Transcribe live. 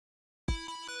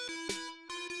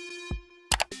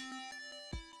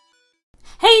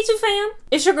Hey YouTube fam,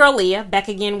 it's your girl Leah back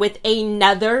again with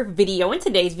another video. In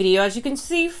today's video, as you can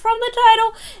see from the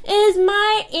title, is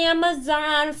my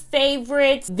Amazon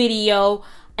favorites video.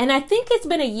 And I think it's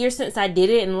been a year since I did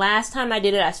it, and last time I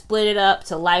did it I split it up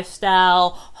to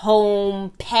lifestyle,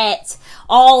 home, pet,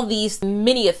 all these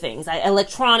many of things,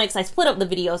 electronics. I split up the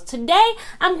videos. Today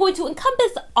I'm going to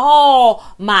encompass all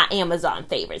my Amazon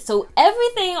favorites. So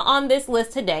everything on this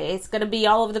list today, it's going to be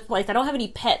all over the place. I don't have any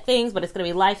pet things, but it's going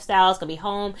to be lifestyle, it's going to be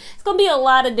home, it's going to be a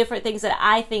lot of different things that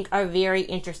I think are very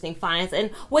interesting finds. And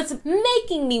what's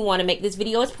making me want to make this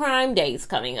video is Prime Days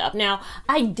coming up. Now,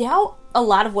 I doubt a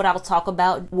lot of what I'll talk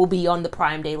about will be on the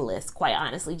Prime Day list, quite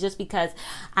honestly, just because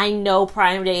I know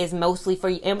Prime Day is mostly for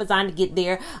Amazon to get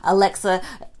their Alexa.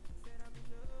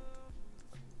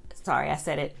 Sorry, I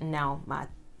said it. No,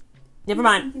 never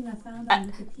mind. Never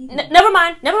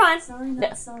mind. Sorry,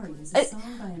 not sorry. It's a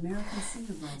song by American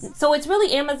singer. So it's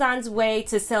really Amazon's way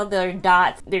to sell their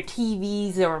dots, their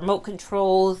TVs, their remote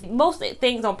controls. Most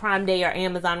things on Prime Day are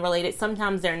Amazon related.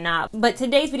 Sometimes they're not. But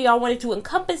today's video, I wanted to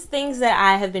encompass things that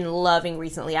I have been loving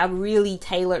recently. I really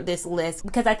tailored this list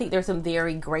because I think there's some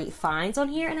very great finds on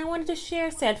here, and I wanted to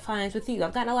share said finds with you.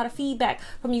 I've gotten a lot of feedback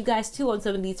from you guys too on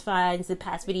some of these finds in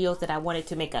past videos that I wanted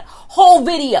to make a whole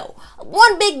video.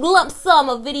 One big lump sum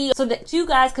of video so that you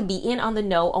guys could be in on the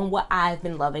know on what I've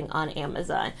been loving on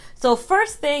Amazon. So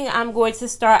first thing I'm going to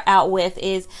start out with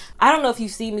is, I don't know if you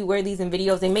see me wear these in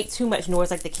videos, they make too much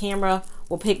noise, like the camera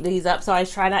will pick these up, so I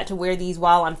try not to wear these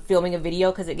while I'm filming a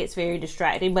video because it gets very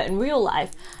distracting. But in real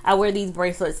life, I wear these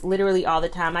bracelets literally all the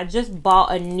time. I just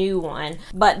bought a new one,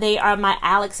 but they are my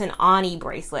Alex and Ani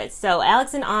bracelets. So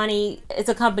Alex and Ani, it's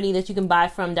a company that you can buy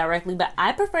from directly, but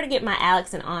I prefer to get my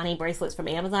Alex and Ani bracelets from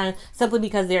Amazon simply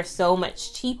because they're so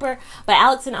much cheaper. But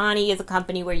Alex and Ani is a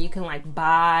company where you can like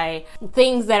buy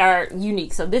things that are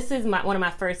unique. So this is one of my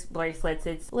first bracelets.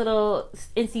 It's little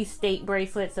NC State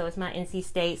bracelet, so it's my NC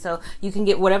State. So you can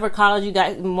get whatever college you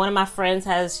got. One of my friends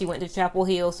she went to Chapel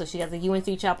Hill, so she has a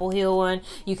UNC Chapel Hill one.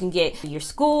 You can get your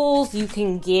schools. You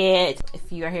can get,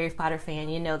 if you're a Harry Potter fan,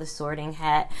 you know, the Sorting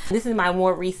Hat. This is my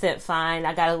more recent find.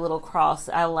 I got a little cross.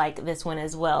 I like this one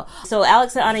as well. So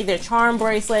Alex and Ani, they're charm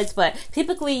bracelets, but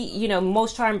typically, you know,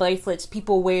 most charm bracelets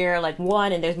people wear like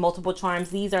one and there's multiple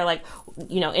charms. These are like,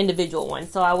 you know, individual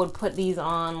ones. So I would put these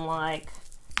on like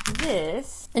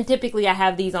this, and typically I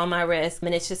have these on my wrist,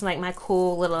 and it's just like my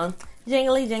cool little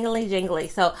jingly jingly jingly.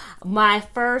 So my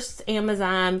first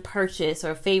Amazon purchase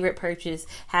or favorite purchase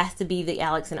has to be the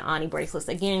Alex and Ani bracelets.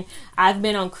 Again, I've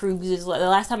been on cruises. The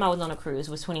last time I was on a cruise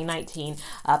was 2019,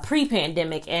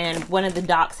 pre-pandemic, and one of the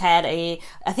docks had I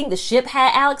think the ship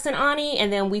had Alex and Ani,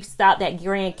 and then we stopped at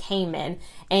Grand Cayman,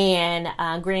 and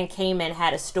Grand Cayman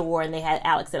had a store and they had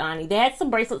Alex and Ani. They had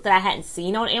some bracelets that I hadn't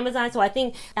seen on Amazon, so I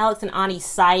think Alex and Ani's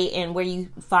site and where you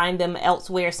find them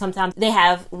elsewhere, sometimes they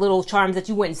have little charms that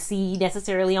you wouldn't see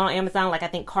necessarily on Amazon. Like I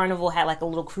think Carnival had like a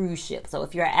little cruise ship, so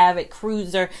if you're an avid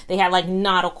cruiser, they have like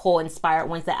nautical inspired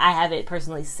ones that I haven't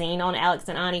personally seen on Alex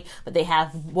and Ani, but they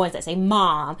have ones that say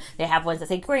mom, they have ones that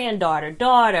say granddaughter,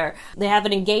 daughter. They have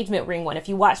an engagement ring one. If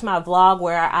you watch my vlog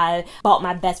where I bought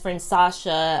my best friend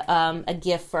Sasha a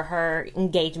gift for her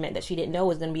engagement that she didn't know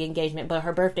was going to be engagement, but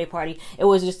her birthday party, it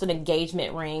was just an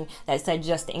engagement ring that said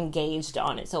just engaged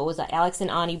on it. So it was an Alex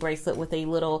and Ani bracelet with a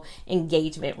little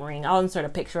engagement ring. I'll insert a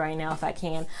picture right now if I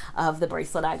can of the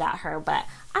bracelet I got her, but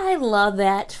I love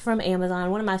that from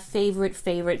Amazon. One of my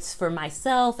favorites for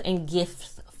myself and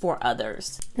gifts for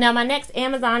others. Now my next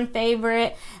Amazon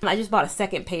favorite, I just bought a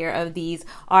second pair of these,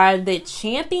 are the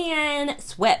Champion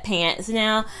sweatpants.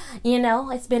 Now, you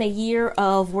know, it's been a year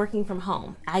of working from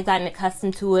home. I've gotten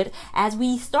accustomed to it. As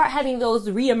we start having those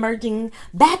re-emerging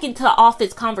back into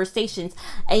office conversations,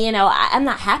 you know, I'm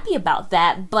not happy about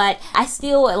that, but I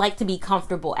still like to be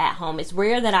comfortable at home. It's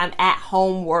rare that I'm at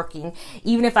home working,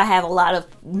 even if I have a lot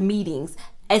of meetings.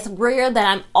 It's rare that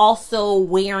I'm also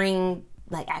wearing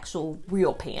like actual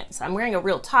real pants. I'm wearing a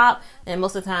real top, and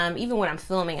most of the time, even when I'm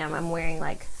filming, I'm wearing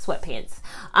like sweatpants.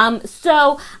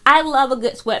 So I love a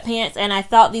good sweatpants, and I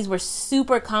thought these were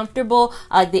super comfortable.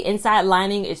 The inside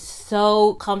lining is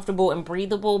so comfortable and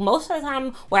breathable. Most of the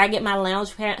time where I get my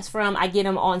lounge pants from, I get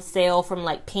them on sale from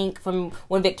like Pink, from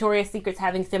when Victoria's Secret's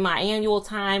having semi-annual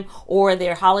time or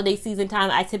their holiday season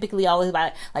time. I typically always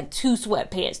buy like 2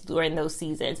 sweatpants during those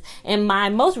seasons. And my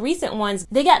most recent ones,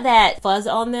 they got that fuzz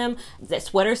on them that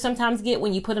sweaters sometimes get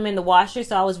when you put them in the washer,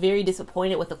 so I was very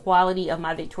disappointed with the quality of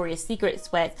my Victoria's Secret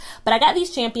sweats. But I got these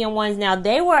Champion ones. Now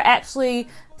they were actually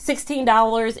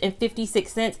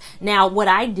 $16.56. Now, what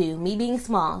I do, me being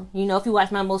small, you know, if you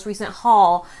watch my most recent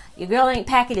haul, your girl ain't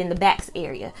packing in the backs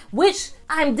area, which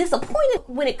I'm disappointed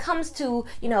when it comes to,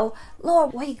 you know,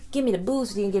 Lord, why you give me the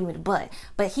boobs, you didn't give me the butt?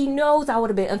 But he knows I would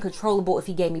have been uncontrollable if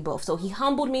he gave me both. So he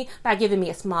humbled me by giving me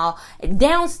a small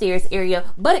downstairs area,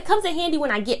 but it comes in handy when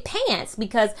I get pants,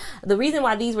 because the reason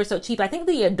why these were so cheap, I think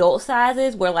the adult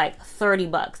sizes were like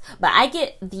 $30, but I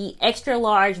get the extra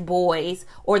large boys,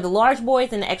 or the large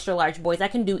boys and the extra large boys. I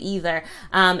can do either.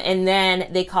 And then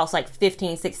they cost like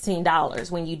 $15,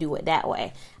 $16 when you do it that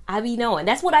way. I be knowing.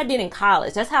 That's what I did in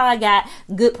college. That's how I got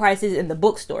good prices in the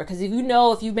bookstore. Because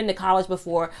if you've been to college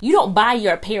before, you don't buy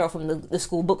your apparel from the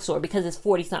school bookstore because it's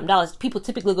 $40-something. People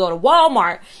typically go to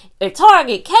Walmart or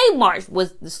Target. Kmart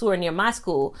was the store near my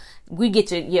school. We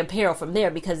get your apparel from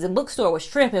there because the bookstore was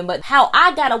tripping. But how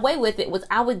I got away with it was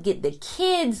I would get the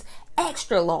kids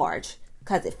extra large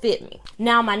because it fit me.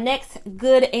 Now, my next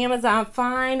good Amazon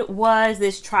find was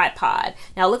this tripod.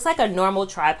 Now, it looks like a normal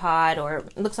tripod, or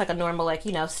it looks like a normal, like,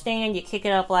 you know, stand. You kick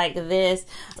it up like this.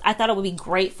 I thought it would be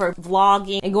great for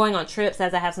vlogging and going on trips,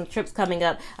 as I have some trips coming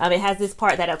up. It has this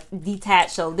part that are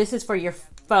detached, so this is for your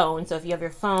phone. So if you have your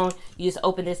phone, you just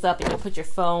open this up and you put your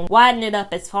phone, widen it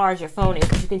up as far as your phone is,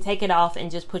 but you can take it off and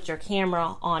just put your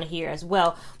camera on here as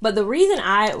well. But the reason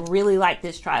I really like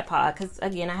this tripod, because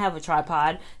again, I have a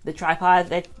tripod, the tripod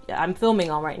that I'm filming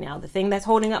on right now, the thing that's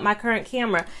holding up my current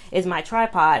camera is my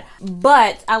tripod.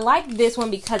 But I like this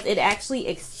one because it actually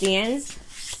extends.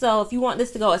 So if you want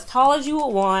this to go as tall as you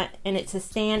would want and it to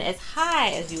stand as high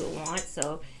as you would want,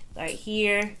 so right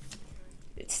here,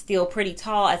 it's still pretty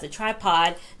tall as a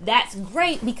tripod. That's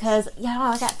great because,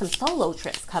 y'all, I got some solo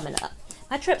trips coming up.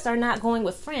 My trips are not going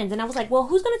with friends. And I was like, well,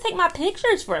 who's going to take my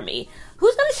pictures for me?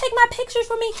 Who's going to take my pictures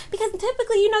for me? Because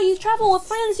typically, you know, you travel with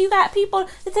friends, you got people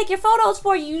to take your photos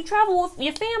for you. You travel with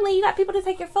your family, you got people to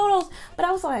take your photos. But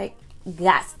I was like,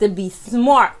 gots to be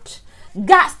smart.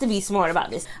 Gots to be smart about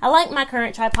this. I like my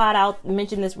current tripod. I'll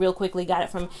mention this real quickly. Got it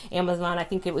from Amazon. I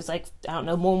think it was like, I don't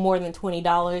know, more than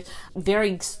 $20.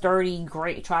 Very sturdy,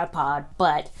 great tripod,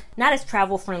 but not as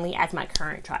travel friendly as my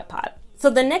current tripod. So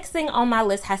the next thing on my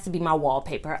list has to be my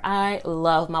wallpaper. I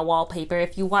love my wallpaper.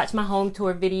 If you watch my home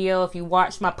tour video, if you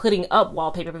watch my putting up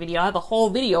wallpaper video, I have a whole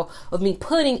video of me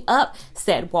putting up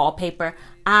said wallpaper.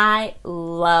 I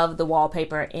love the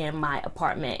wallpaper in my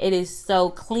apartment. It is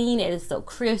so clean. It is so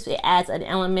crisp. It adds an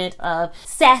element of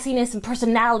sassiness and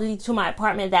personality to my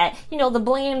apartment that, you know, the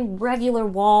bland regular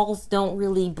walls don't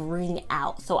really bring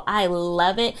out. So I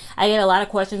love it. I get a lot of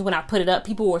questions when I put it up.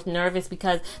 People were nervous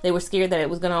because they were scared that it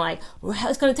was gonna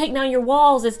it's gonna take down your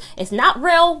walls. It's not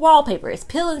real wallpaper. It's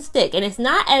peel and stick, and it's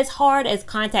not as hard as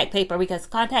contact paper, because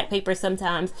contact paper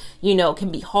sometimes, you know,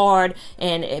 can be hard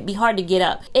and it'd be hard to get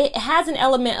up. It has an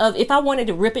element of, if I wanted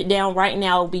to rip it down right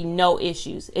now, it'd be no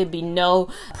issues. It'd be no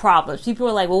problems. People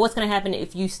are like, well, what's going to happen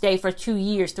if you stay for 2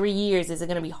 years, 3 years? Is it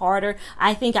going to be harder?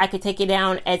 I think I could take it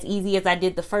down as easy as I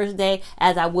did the first day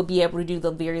as I would be able to do the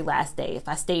very last day. If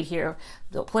I stayed here,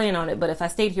 don't plan on it, but if I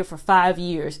stayed here for 5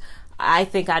 years, I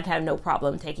think I'd have no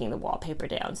problem taking the wallpaper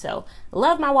down. So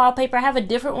love my wallpaper. I have a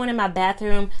different one in my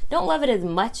bathroom. Don't love it as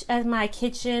much as my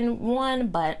kitchen one,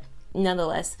 but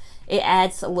nonetheless, it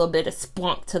adds a little bit of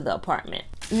spunk to the apartment.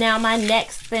 Now, my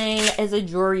next thing is a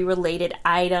jewelry related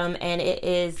item, and it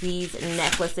is these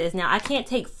necklaces. Now, I can't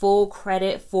take full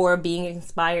credit for being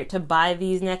inspired to buy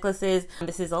these necklaces.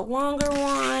 This is a longer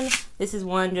one. This is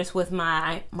one just with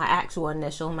my actual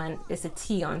initial. It's a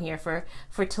T on here for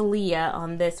Talia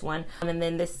on this one. And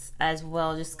then this as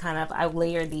well, just kind of, I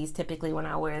layer these typically when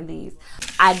I wear these.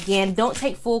 Again, don't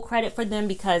take full credit for them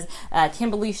because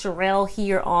Kimberly Sherrill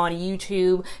here on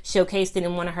YouTube showcased it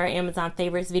in one of her Amazon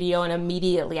favorites video, and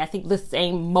immediately, I think the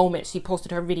same moment she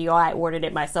posted her video, I ordered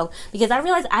it myself because I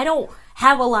realized I don't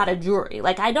have a lot of jewelry.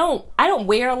 Like I don't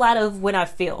wear a lot of when I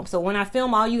film. So when I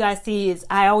film, all you guys see is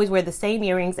I always wear the same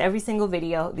earrings every single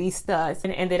video, these studs,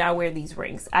 and then I wear these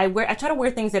rings. I try to wear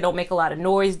things that don't make a lot of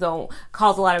noise, don't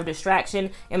cause a lot of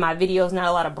distraction in my videos. Not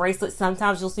a lot of bracelets.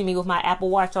 Sometimes you'll see me with my Apple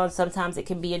Watch on. Sometimes it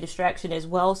can be a distraction as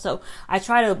well. So I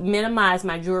try to minimize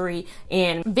my jewelry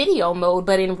in video mode,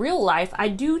 but in real life, I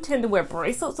do tend to wear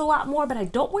bracelets a lot more, but I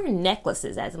don't wear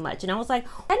necklaces as much. And I was like,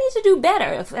 I need to do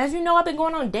better. As you know, I've been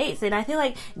going on dates, and I feel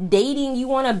like dating, you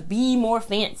want to be more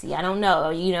fancy. I don't know,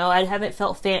 you know, I haven't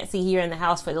felt fancy here in the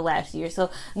house for the last year. So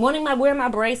wanting to wear my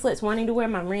bracelets, wanting to wear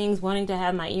my rings, wanting to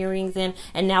have my earrings in,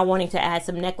 and now wanting to add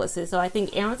some necklaces. So I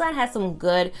think Amazon has some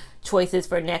good choices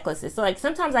for necklaces. So like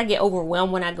sometimes I get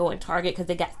overwhelmed when I go in Target because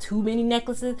they got too many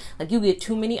necklaces. Like you get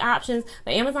too many options.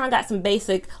 But Amazon got some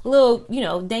basic little, you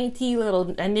know, dainty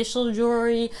little initial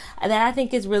jewelry that I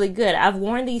think is really good. I've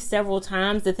worn these several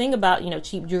times. The thing about, you know,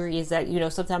 cheap jewelry is that, you know,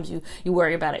 sometimes you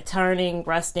worry about it turning,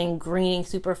 rusting, greening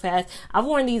super fast. I've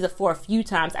worn these for a few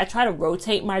times. I try to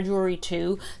rotate my jewelry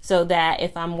too, so that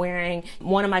if I'm wearing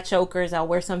one of my chokers, I'll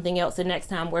wear something else the next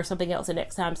time, wear something else the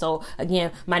next time. So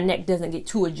again, my neck doesn't get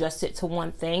too adjusted to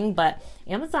one thing. But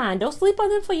Amazon, don't sleep on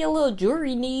them for your little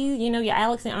jewelry needs. You know, your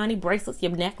Alex and Ani bracelets,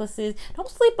 your necklaces. Don't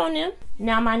sleep on them.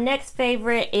 Now, my next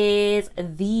favorite is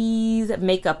these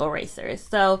makeup erasers.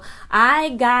 So I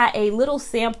got a little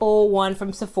sample one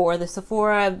from Sephora, the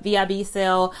Sephora VIB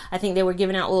sale. I think they were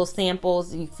giving out little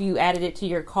samples if you added it to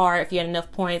your cart, if you had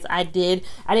enough points. I did.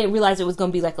 I didn't realize it was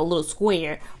going to be like a little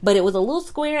square, but it was a little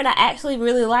square and I actually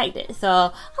really liked it. So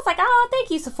I was like, oh, thank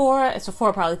you, Sephora.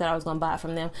 Sephora probably thought I was going to buy it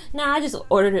from them. No, I just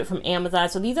ordered it from Amazon.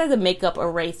 So these are the makeup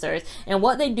erasers. And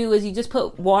what they do is you just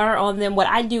put water on them. What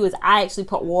I do is I actually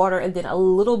put water and then a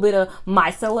little bit of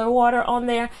micellar water on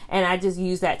there, and I just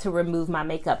use that to remove my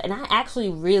makeup. And I actually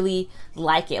really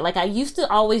like it. Like I used to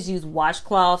always use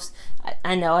washcloths.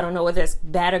 I know, I don't know whether it's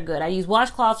bad or good. I use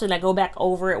washcloths and I go back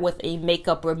over it with a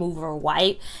makeup remover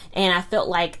wipe, and I felt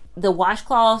like the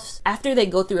washcloths, after they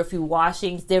go through a few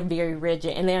washings, they're very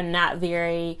rigid and they're not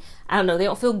very, I don't know, they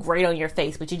don't feel great on your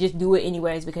face, but you just do it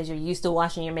anyways because you're used to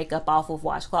washing your makeup off with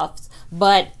washcloths.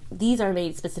 But these are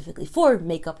made specifically for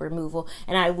makeup removal,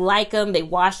 and I like them. They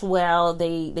wash well.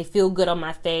 They feel good on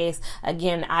my face.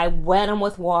 Again, I wet them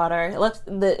with water.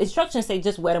 The instructions say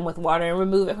just wet them with water and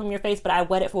remove it from your face, but I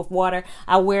wet it with water.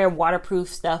 I wear waterproof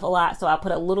stuff a lot, so I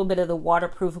put a little bit of the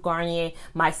waterproof Garnier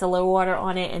micellar water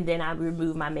on it, and then I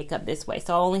remove my makeup this way.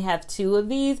 So I only have 2 of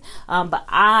these, but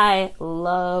I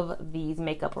love these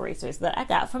makeup erasers that I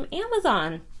got from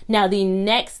Amazon. Now the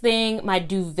next thing, my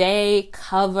duvet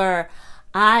cover.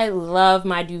 I love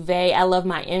my duvet. I love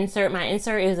my insert. My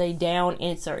insert is a down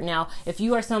insert. Now, if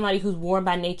you are somebody who's warm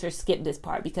by nature, skip this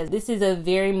part because this is a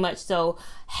very much so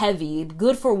heavy.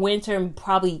 Good for winter and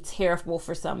probably terrible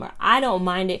for summer. I don't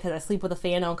mind it because I sleep with a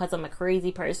fan on because I'm a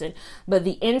crazy person. But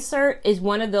the insert is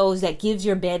one of those that gives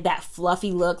your bed that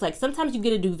fluffy look. Like sometimes you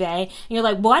get a duvet and you're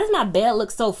like, why does my bed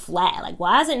look so flat? Like,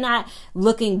 why is it not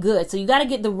looking good? So you got to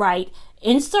get the right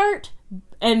insert.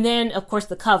 And then, of course,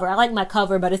 the cover. I like my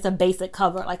cover, but it's a basic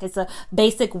cover. Like, it's a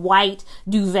basic white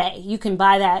duvet. You can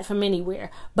buy that from anywhere.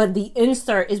 But the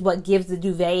insert is what gives the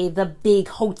duvet the big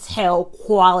hotel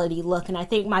quality look. And I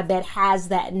think my bed has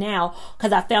that now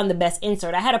because I found the best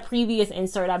insert. I had a previous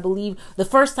insert, I believe, the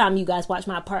first time you guys watched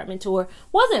my apartment tour.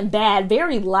 Wasn't bad,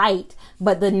 very light.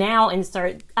 But the now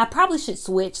insert, I probably should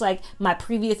switch. Like, my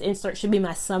previous insert should be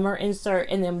my summer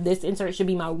insert. And then this insert should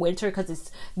be my winter because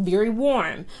it's very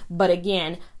warm. But again,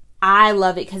 I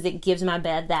love it because it gives my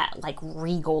bed that like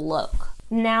regal look.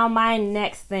 Now my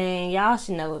next thing, y'all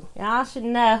should know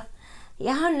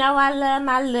I love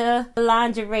my little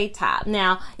lingerie top.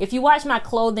 Now, if you watch my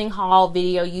clothing haul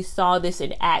video, you saw this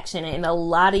in action and a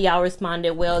lot of y'all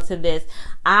responded well to this.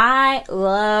 I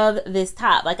love this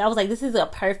top. Like, I was like, this is a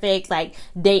perfect like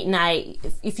date night.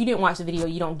 If you didn't watch the video,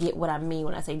 you don't get what I mean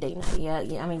when I say date night.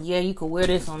 Yeah, I mean, yeah, you could wear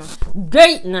this on a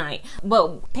date night,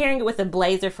 but pairing it with a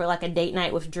blazer for like a date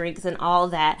night with drinks and all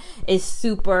that is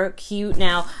super cute.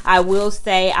 Now, I will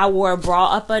say I wore a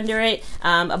bra up under it,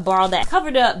 a bra that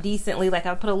covered up decently. Like,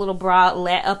 I put a little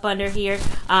bralette up under here.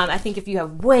 I think if you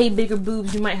have way bigger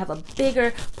boobs, you might have a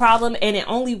bigger problem, and it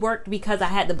only worked because I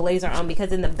had the blazer on,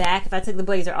 because in the back, if I took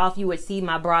the blazer off, you would see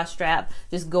my bra strap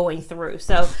just going through.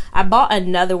 So I bought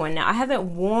another one. Now, I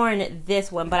haven't worn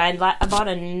this one, but I bought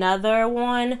another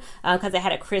one because it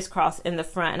had a crisscross in the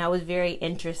front, and I was very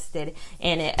interested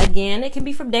in it. Again, it can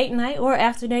be from date night or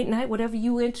after date night, whatever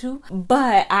you into,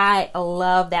 but I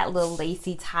love that little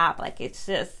lacy top. Like, it's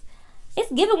just, it's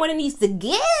giving what it needs to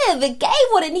give. It gave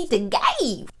what it needs to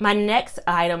give. My next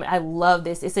item, I love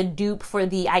this. It's a dupe for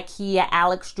the IKEA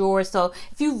Alex drawer. So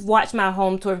if you've watched my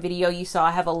home tour video, you saw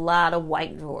I have a lot of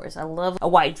white drawers. I love a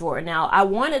white drawer. Now, I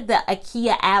wanted the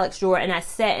IKEA Alex drawer, and I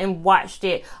sat and watched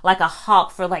it like a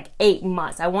hawk for like 8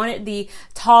 months. I wanted the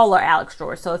taller Alex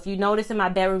drawer. So if you notice in my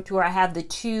bedroom tour, I have the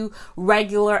 2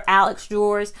 regular Alex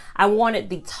drawers. I wanted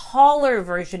the taller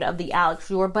version of the Alex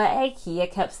drawer, but IKEA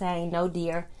kept saying, no,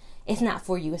 dear. it's not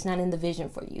for you. It's not in the vision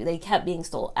for you. They kept being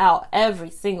sold out every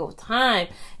single time.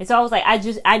 And so I was like,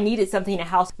 I needed something to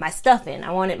house my stuff in.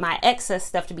 I wanted my excess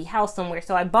stuff to be housed somewhere.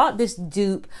 So I bought this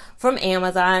dupe from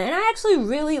Amazon, and I actually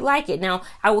really like it. Now,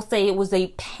 I will say it was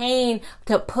a pain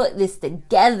to put this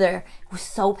together. It was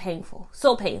so painful,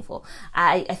 so painful.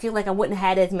 I feel like I wouldn't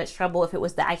have had as much trouble if it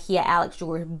was the IKEA Alex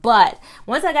drawer. But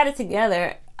once I got it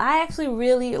together, I actually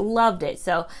really loved it.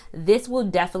 So this will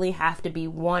definitely have to be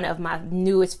one of my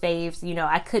newest faves. You know,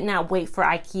 I could not wait for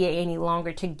IKEA any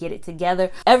longer to get it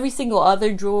together. Every single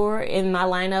other drawer in my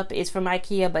lineup is from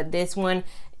IKEA, but this one,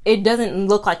 it doesn't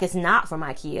look like it's not from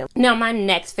IKEA. Now, my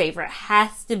next favorite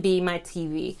has to be my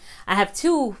TV. I have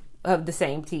two of the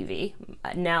same TV.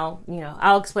 Now, you know,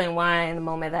 I'll explain why in a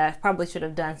moment, that I probably should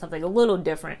have done something a little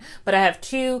different. But I have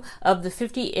two of the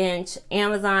 50-inch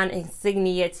Amazon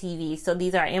Insignia TVs. So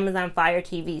these are Amazon Fire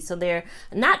TVs. So they're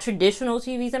not traditional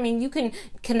TVs. I mean, you can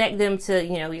connect them to,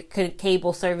 you know, your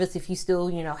cable service if you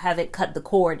still, you know, haven't cut the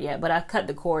cord yet. But I've cut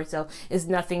the cord, so it's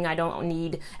nothing. I don't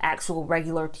need actual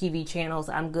regular TV channels.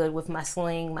 I'm good with my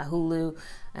Sling, my Hulu,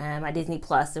 my Disney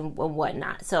Plus and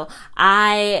whatnot. So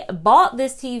I bought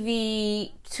this TV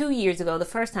 2 years ago, the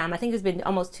first time. I think it's been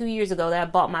almost 2 years ago that I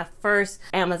bought my first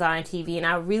Amazon TV, and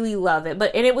I really love it.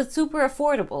 And it was super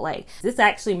affordable. Like, this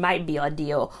actually might be a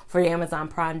deal for Amazon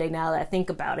Prime Day now that I think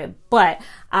about it. But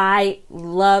I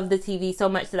love the TV so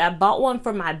much that I bought one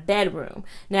for my bedroom.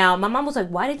 Now, my mom was like,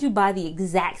 why did you buy the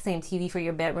exact same TV for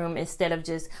your bedroom instead of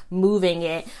just moving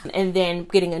it and then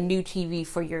getting a new TV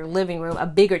for your living room, a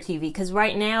bigger TV? Because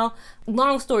right now,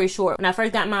 long story short, when I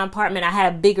first got my apartment, I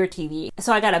had a bigger TV.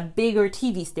 So I got a bigger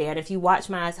TV stand. If you watch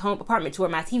my home apartment tour,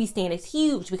 my TV stand is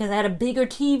huge because I had a bigger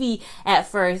TV at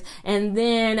first. And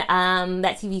then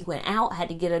that TV went out. I had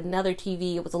to get another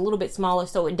TV. It was a little bit smaller,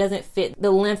 so it doesn't fit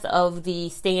the length of the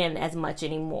stand as much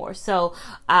anymore. So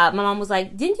my mom was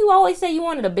like, didn't you always say you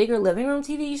wanted a bigger living room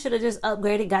TV? You should have just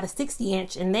upgraded, got a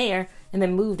 60-inch in there, and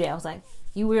then moved it. I was like,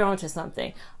 you were onto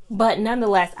something. But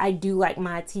nonetheless, I do like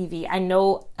my TV. I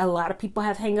know a lot of people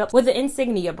have hang-ups with the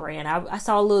Insignia brand. I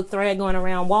saw a little thread going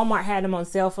around. Walmart had them on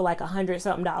sale for like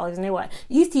 $100-something. And they're what?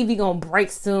 These TV gonna break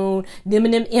soon. Them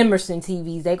and them Emerson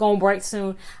TVs, they gonna break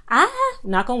soon. I,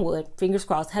 knock on wood, fingers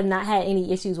crossed, have not had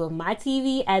any issues with my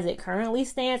TV as it currently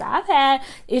stands. I've had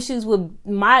issues with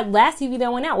my last TV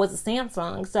that went out was a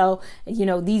Samsung. So, you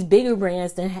know, these bigger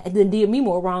brands done did me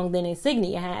more wrong than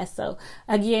Insignia has. So,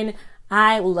 again,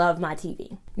 I love my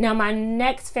TV. Now, my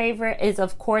next favorite is,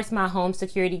 of course, my home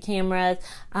security cameras.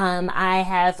 I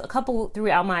have a couple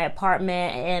throughout my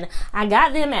apartment, and I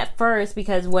got them at first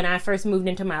because when I first moved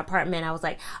into my apartment, I was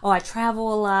like, oh, I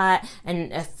travel a lot.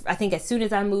 And I think as soon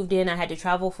as I moved in, I had to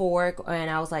travel for work, and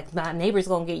I was like, my neighbor's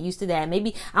gonna get used to that.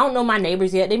 Maybe, I don't know my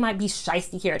neighbors yet. They might be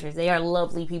shiesty characters. They are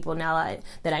lovely people now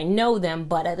that I know them,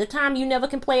 but at the time, you never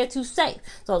can play it too safe.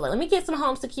 So let me get some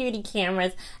home security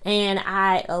cameras, and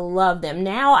I love them.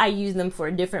 Now I use them for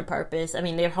a different purpose. I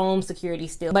mean, they're home security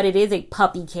still, but it is a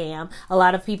puppy cam. A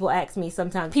lot of people ask me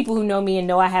sometimes, people who know me and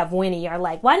know I have Winnie are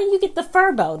like, why didn't you get the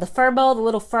Furbo? The Furbo, the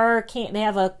little fur, they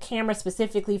have a camera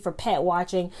specifically for pet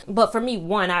watching. But for me,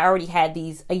 one, I already had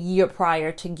these a year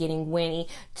prior to getting Winnie.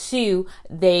 Two,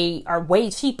 they are way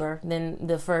cheaper than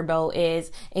the Furbo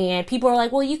is. And people are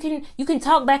like, well, you can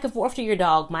talk back and forth to your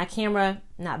dog. My camera,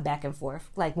 not back and forth,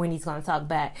 like Wendy's gonna talk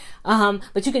back.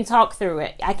 But you can talk through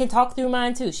it. I can talk through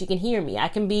mine too. She can hear me. I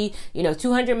can be,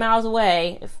 200 miles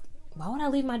away. Why would I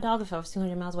leave my dog if I was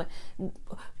 200 miles away?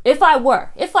 If I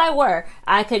were,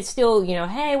 I could still,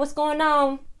 hey, what's going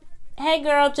on? Hey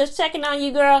girl, just checking on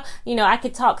you, girl. I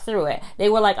could talk through it. They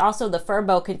were like, also the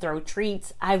Furbo can throw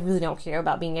treats. I really don't care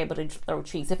about being able to throw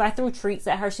treats. If I threw treats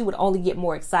at her, she would only get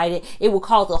more excited. It would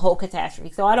cause a whole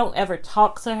catastrophe. So I don't ever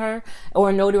talk to her,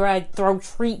 or nor do I throw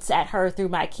treats at her through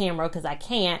my camera, because I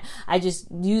can't. I just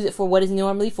use it for what it's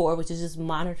normally for, which is just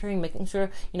monitoring, making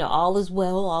sure, all is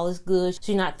well, all is good.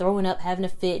 She's not throwing up, having a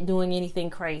fit, doing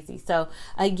anything crazy. So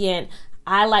again,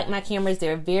 I like my cameras.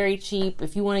 They're very cheap.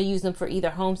 If you want to use them for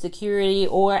either home security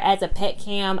or as a pet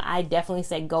cam, I definitely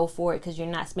say go for it, because you're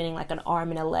not spending like an arm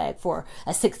and a leg for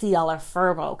a $60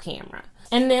 Furbo camera.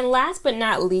 And then last but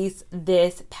not least,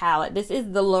 this palette. This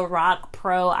is the Lorac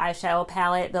Pro eyeshadow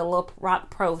palette, the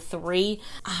Lorac Pro 3.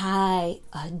 I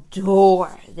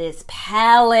adore this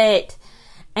palette.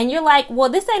 and you're like, well,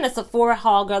 this ain't a Sephora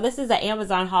haul, girl. This is an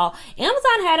Amazon haul.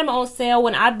 Amazon had them on sale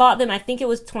when I bought them. I think it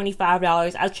was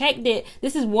 $25. I checked it.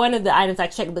 This is one of the items I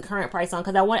checked the current price on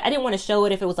because I didn't want to show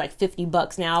it if it was like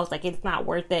 $50 now. I was like, it's not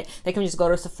worth it. They can just go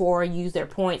to Sephora, use their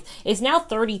points. It's now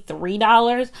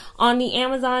 $33 on the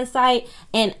Amazon site,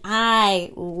 and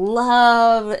I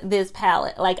love this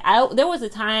palette. Like, there was a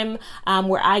time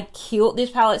where I killed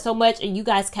this palette so much, and you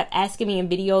guys kept asking me in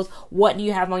videos, what do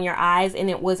you have on your eyes? And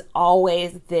it was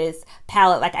always this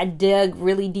palette. Like, I dug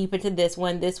really deep into this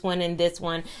one, and this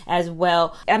one as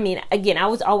well. I mean, again, I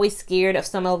was always scared of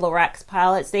some of Lorak's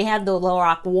palettes. They have the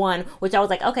Lorac one, which I was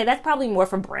like, okay, that's probably more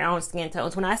for brown skin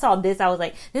tones. When I saw this, I was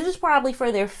like, this is probably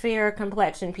for their fair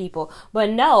complexion people. But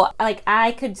no, like,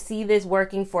 I could see this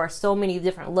working for so many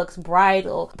different looks: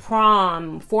 bridal,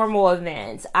 prom, formal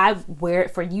events. I wear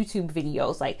it for YouTube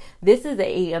videos. Like, this is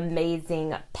a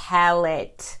amazing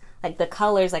palette. Like, the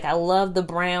colors, like, I love the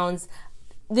browns.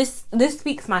 This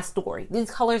speaks my story. These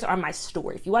colors are my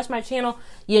story. If you watch my channel,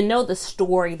 you know the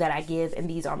story that I give, and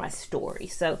these are my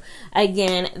stories. So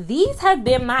again, these have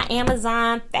been my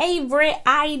Amazon favorite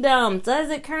items as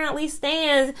it currently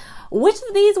stands. Which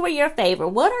of these were your favorite?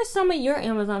 What are some of your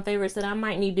Amazon favorites that I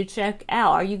might need to check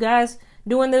out? Are you guys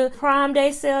doing the Prime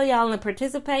Day sale? Y'all gonna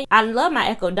participate? I love my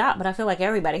Echo Dot, but I feel like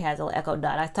everybody has an Echo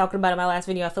Dot. I talked about it in my last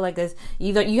video. I feel like there's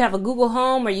either you have a Google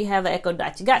Home or you have an Echo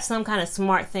Dot. You got some kind of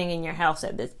smart thing in your house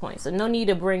at this point, so no need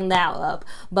to bring that up.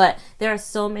 But there are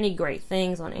so many great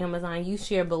things on Amazon. You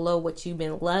share below what you've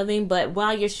been loving, but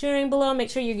while you're sharing below,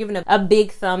 make sure you're giving a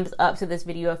big thumbs up to this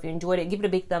video if you enjoyed it. Give it a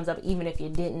big thumbs up even if you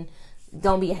didn't.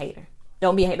 Don't be a hater.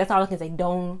 Don't be a hater. That's all I can say.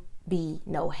 Don't be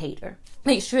no hater.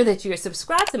 Make sure that you're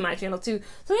subscribed to my channel too,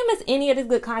 so you don't miss any of the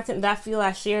good content that I feel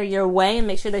I share your way. And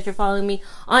make sure that you're following me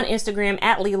on Instagram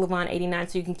at Lavon89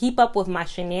 so you can keep up with my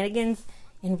shenanigans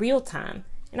in real time.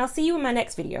 And I'll see you in my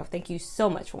next video. Thank you so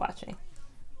much for watching.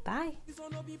 Bye.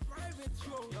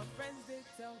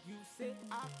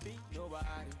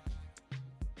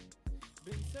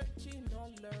 Been searching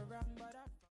all around, but